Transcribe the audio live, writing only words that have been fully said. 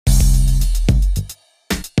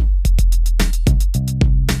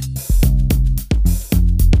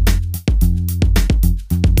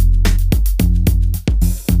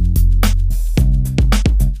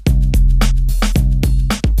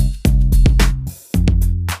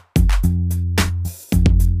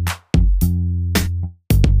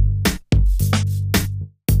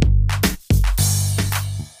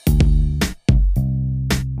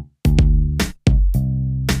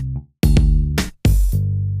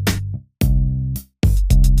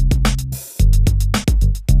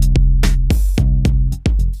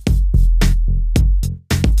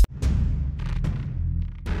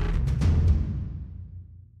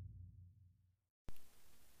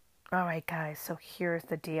guys, so here's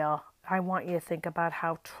the deal. I want you to think about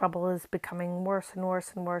how trouble is becoming worse and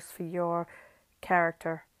worse and worse for your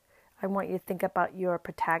character. I want you to think about your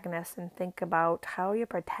protagonist and think about how your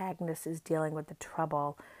protagonist is dealing with the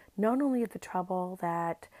trouble. Not only the trouble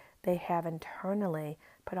that they have internally,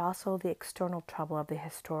 but also the external trouble of the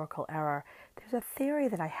historical error. There's a theory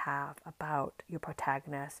that I have about your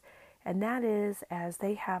protagonist, and that is as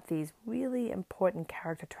they have these really important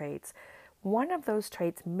character traits, one of those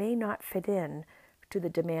traits may not fit in to the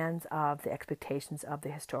demands of the expectations of the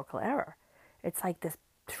historical error. It's like this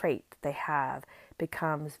trait they have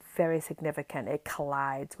becomes very significant. It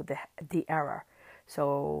collides with the error.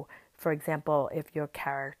 So, for example, if your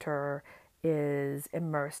character is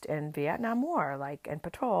immersed in Vietnam War, like in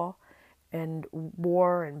patrol, and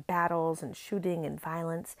war and battles and shooting and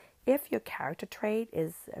violence, if your character trait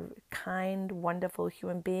is a kind, wonderful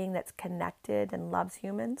human being that's connected and loves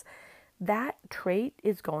humans, that trait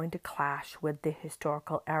is going to clash with the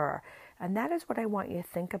historical error. And that is what I want you to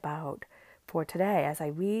think about for today as I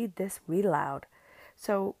read aloud.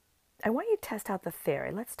 So I want you to test out the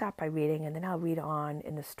theory. Let's start by reading, and then I'll read on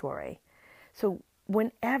in the story. So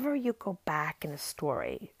whenever you go back in a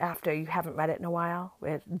story, after you haven't read it in a while,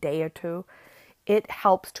 a day or two, it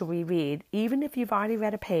helps to reread, even if you've already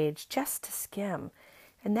read a page, just to skim.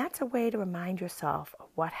 And that's a way to remind yourself of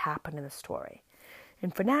what happened in the story.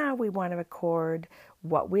 And for now, we want to record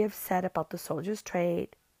what we have said about the soldier's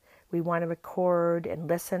trait. We want to record and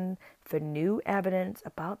listen for new evidence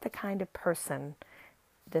about the kind of person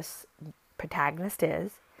this protagonist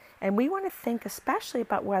is. And we want to think especially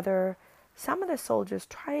about whether some of the soldier's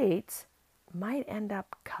traits might end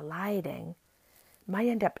up colliding, might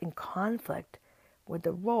end up in conflict with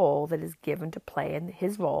the role that is given to play in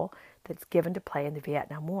his role that's given to play in the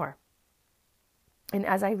Vietnam War. And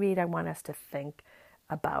as I read, I want us to think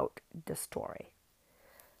about the story.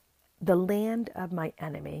 The land of my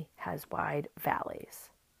enemy has wide valleys,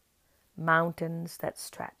 mountains that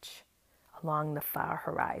stretch along the far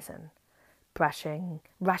horizon,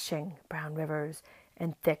 rushing brown rivers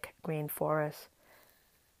and thick green forests.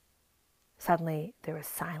 Suddenly there is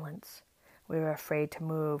silence. We are afraid to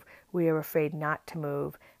move. We are afraid not to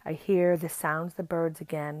move. I hear the sounds of the birds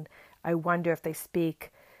again. I wonder if they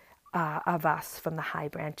speak of us from the high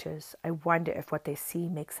branches. I wonder if what they see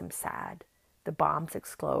makes them sad. The bombs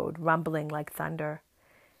explode, rumbling like thunder.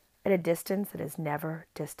 At a distance that is never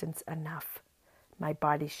distance enough. My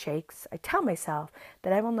body shakes. I tell myself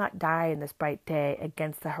that I will not die in this bright day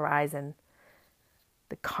against the horizon.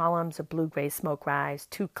 The columns of blue-gray smoke rise.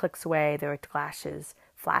 2 clicks away, there are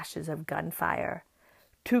flashes of gunfire.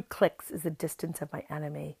 2 clicks is the distance of my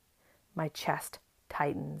enemy. My chest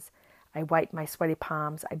tightens. I wipe my sweaty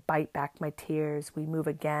palms. I bite back my tears. We move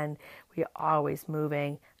again. We are always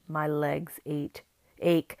moving. My legs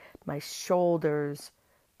ache. My shoulders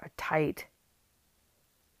are tight.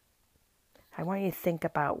 I want you to think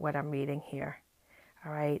about what I'm reading here.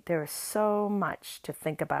 All right. There is so much to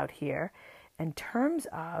think about here in terms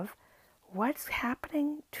of what's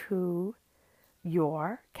happening to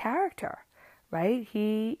your character, right?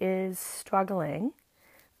 He is struggling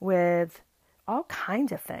with all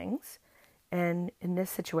kinds of things and in this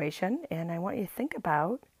situation, and I want you to think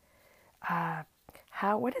about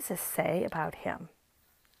what does this say about him?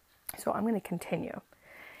 So I'm going to continue.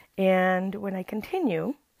 And when I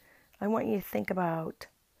continue, I want you to think about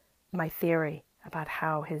my theory about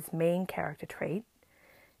how his main character trait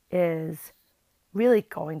is really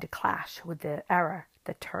going to clash with the era,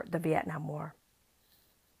 the Vietnam War.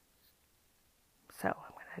 So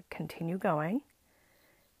I'm going to continue going.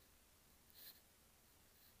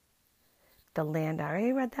 The land, I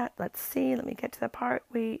already read that. Let's see. Let me get to the part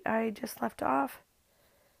I just left off.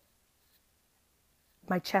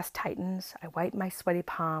 My chest tightens. I wipe my sweaty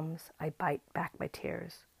palms. I bite back my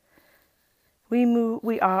tears.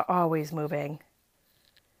 We are always moving.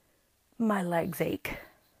 My legs ache.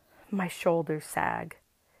 My shoulders sag.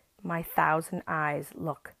 My 1,000 eyes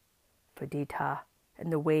look for Dita in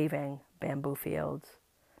the waving bamboo fields.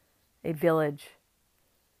 A village.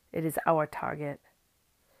 It is our target.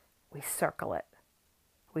 We circle it.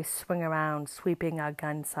 We swing around, sweeping our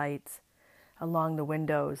gun sights along the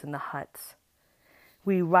windows and the huts.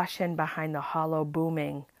 We rush in behind the hollow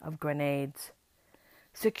booming of grenades.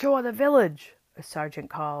 Secure the village, a sergeant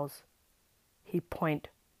calls. He points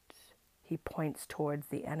towards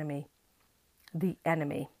the enemy. The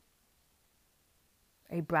enemy.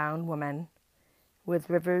 A brown woman with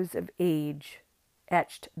rivers of age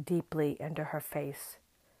etched deeply into her face.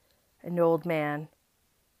 An old man,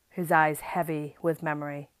 his eyes heavy with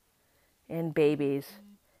memory, and babies,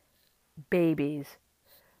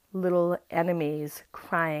 little enemies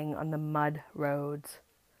crying on the mud roads,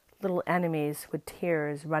 little enemies with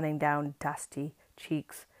tears running down dusty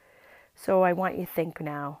cheeks. So I want you to think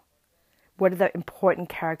now, what are the important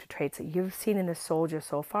character traits that you've seen in a soldier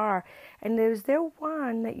so far? And is there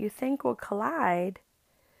one that you think will collide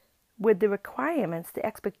with the requirements, the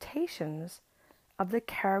expectations of the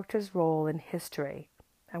character's role in history?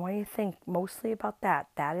 I want you to think mostly about that.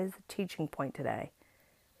 That is the teaching point today.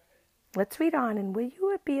 Let's read on, and will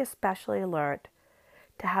you be especially alert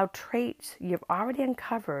to how traits you've already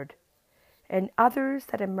uncovered and others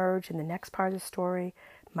that emerge in the next part of the story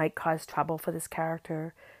might cause trouble for this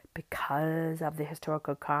character because of the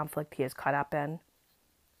historical conflict he is caught up in.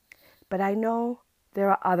 But I know there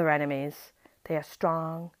are other enemies. They are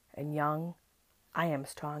strong and young. I am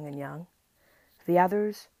strong and young. The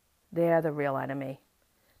others, they are the real enemy.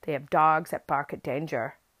 They have dogs that bark at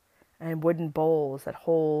danger, and wooden bowls that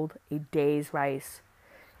hold a day's rice,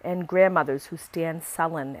 and grandmothers who stand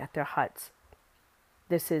sullen at their huts.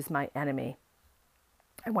 This is my enemy.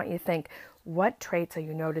 I want you to think, what traits are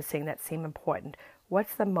you noticing that seem important?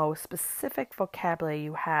 What's the most specific vocabulary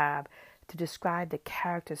you have to describe the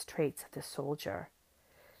character's traits of the soldier?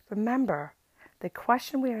 Remember, the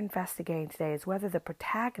question we are investigating today is whether the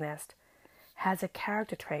protagonist has a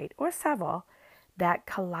character trait, or several, that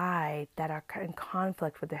collide, that are in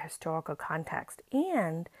conflict with the historical context.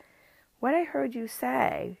 And what I heard you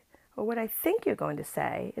say, or what I think you're going to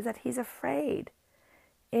say, is that he's afraid.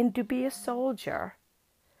 And to be a soldier,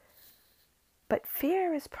 but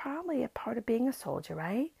fear is probably a part of being a soldier,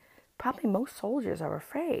 right? Probably most soldiers are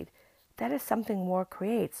afraid. That is something war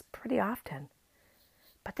creates pretty often.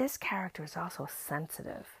 But this character is also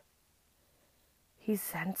sensitive. He's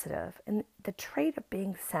sensitive. And the trait of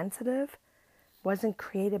being sensitive wasn't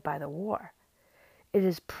created by the war. It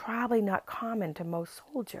is probably not common to most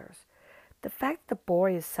soldiers. The fact the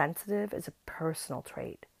boy is sensitive is a personal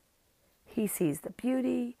trait. He sees the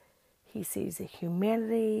beauty, he sees the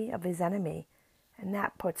humanity of his enemy, and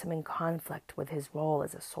that puts him in conflict with his role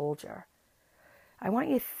as a soldier. I want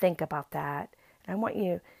you to think about that, and I want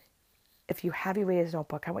you, if you have your reader's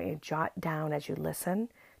notebook, I want you to jot down as you listen,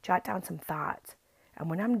 jot down some thoughts. And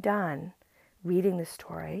when I'm done reading the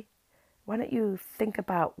story, why don't you think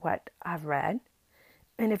about what I've read?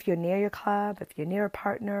 And if you're near your club, if you're near a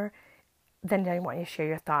partner, then I want you to share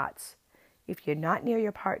your thoughts. If you're not near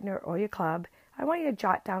your partner or your club, I want you to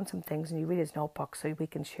jot down some things in your reader's notebook so we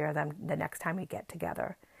can share them the next time we get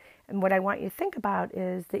together. And what I want you to think about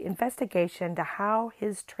is the investigation to how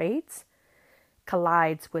his traits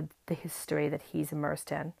collides with the history that he's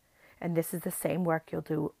immersed in. And this is the same work you'll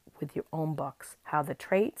do with your own books, how the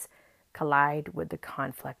traits collide with the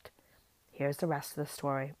conflict. Here's the rest of the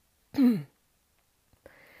story.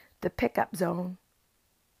 The pickup zone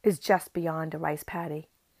is just beyond a rice paddy.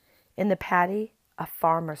 In the paddy, a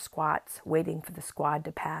farmer squats, waiting for the squad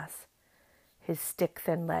to pass. His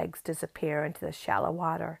stick-thin legs disappear into the shallow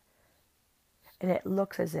water, and it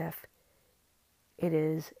looks as if it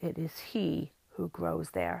is he who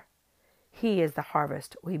grows there. He is the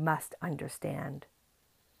harvest we must understand.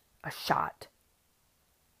 A shot.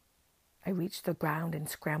 I reach the ground and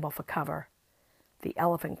scramble for cover. The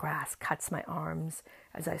elephant grass cuts my arms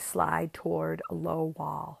as I slide toward a low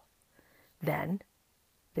wall. Then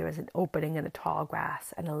there is an opening in the tall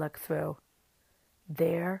grass, and I look through.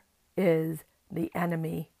 There is the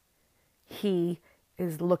enemy. He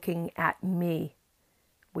is looking at me.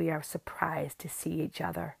 We are surprised to see each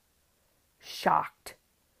other. Shocked.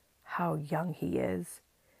 How young he is.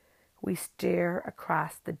 We stare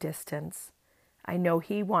across the distance. I know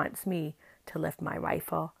he wants me to lift my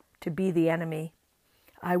rifle, to be the enemy.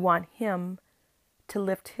 I want him to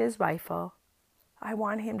lift his rifle. I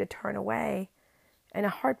want him to turn away. In a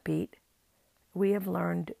heartbeat, we have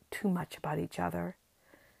learned too much about each other.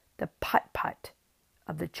 The putt-putt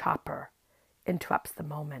of the chopper interrupts the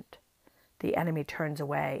moment. The enemy turns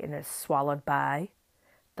away and is swallowed by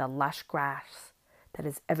the lush grass that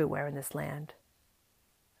is everywhere in this land.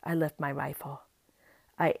 I lift my rifle.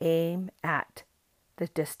 I aim at the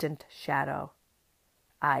distant shadow.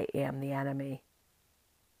 I am the enemy.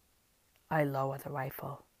 I lower the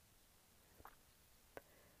rifle.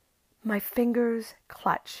 My fingers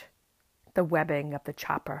clutch the webbing of the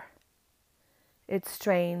chopper. It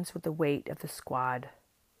strains with the weight of the squad.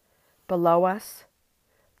 Below us,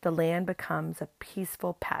 the land becomes a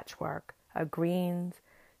peaceful patchwork of greens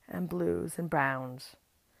and blues and browns.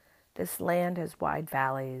 This land has wide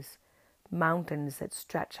valleys, mountains that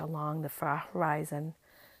stretch along the far horizon,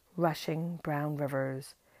 rushing brown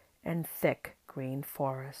rivers, and thick green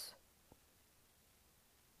forests.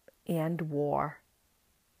 And war.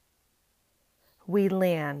 We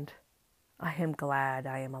land. I am glad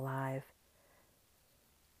I am alive.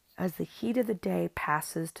 As the heat of the day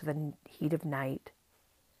passes to the heat of night,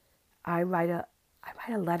 I write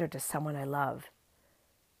a letter to someone I love.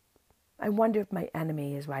 I wonder if my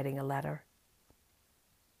enemy is writing a letter.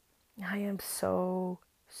 I am so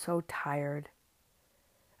tired.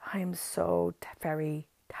 I am so very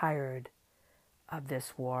tired of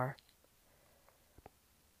this war.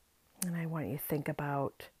 And I want you to think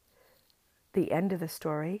about the end of the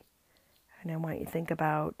story. And I want you to think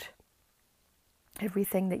about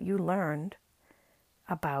everything that you learned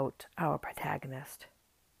about our protagonist.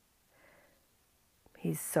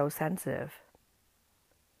 He's so sensitive.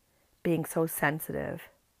 Being so sensitive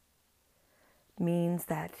means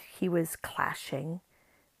that he was clashing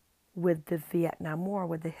with the Vietnam War,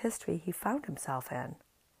 with the history he found himself in.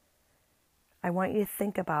 I want you to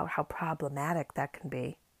think about how problematic that can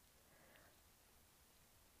be.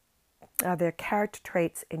 Are there character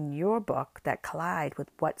traits in your book that collide with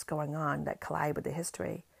what's going on, that collide with the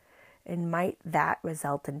history? And might that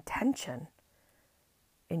result in tension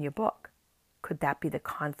in your book? Could that be the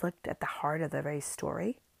conflict at the heart of the very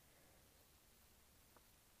story?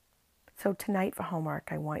 So tonight for homework,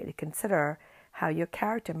 I want you to consider how your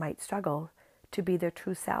character might struggle to be their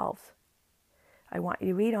true selves. I want you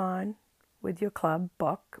to read on with your club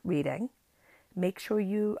book reading. Make sure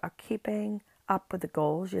you are keeping up with the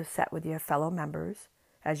goals you've set with your fellow members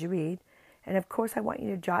as you read. And of course, I want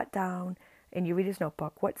you to jot down in your reader's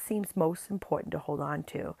notebook what seems most important to hold on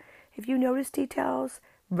to. If you notice details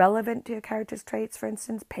relevant to your character's traits, for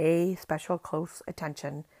instance, pay special close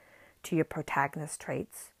attention to your protagonist's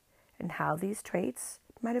traits and how these traits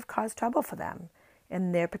might have caused trouble for them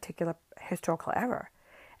in their particular historical era.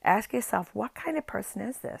 Ask yourself, what kind of person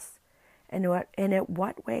is this? And in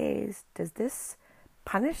what ways does this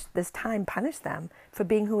time punish them for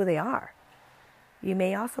being who they are? You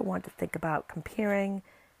may also want to think about comparing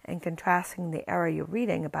and contrasting the era you're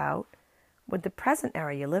reading about with the present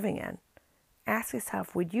era you're living in. Ask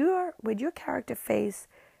yourself, would your character face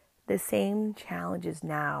the same challenges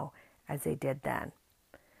now as they did then?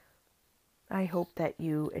 I hope that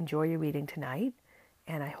you enjoy your reading tonight,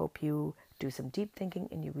 and I hope you do some deep thinking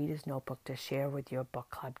in your reader's notebook to share with your book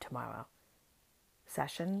club tomorrow.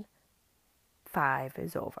 Session 5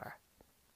 is over.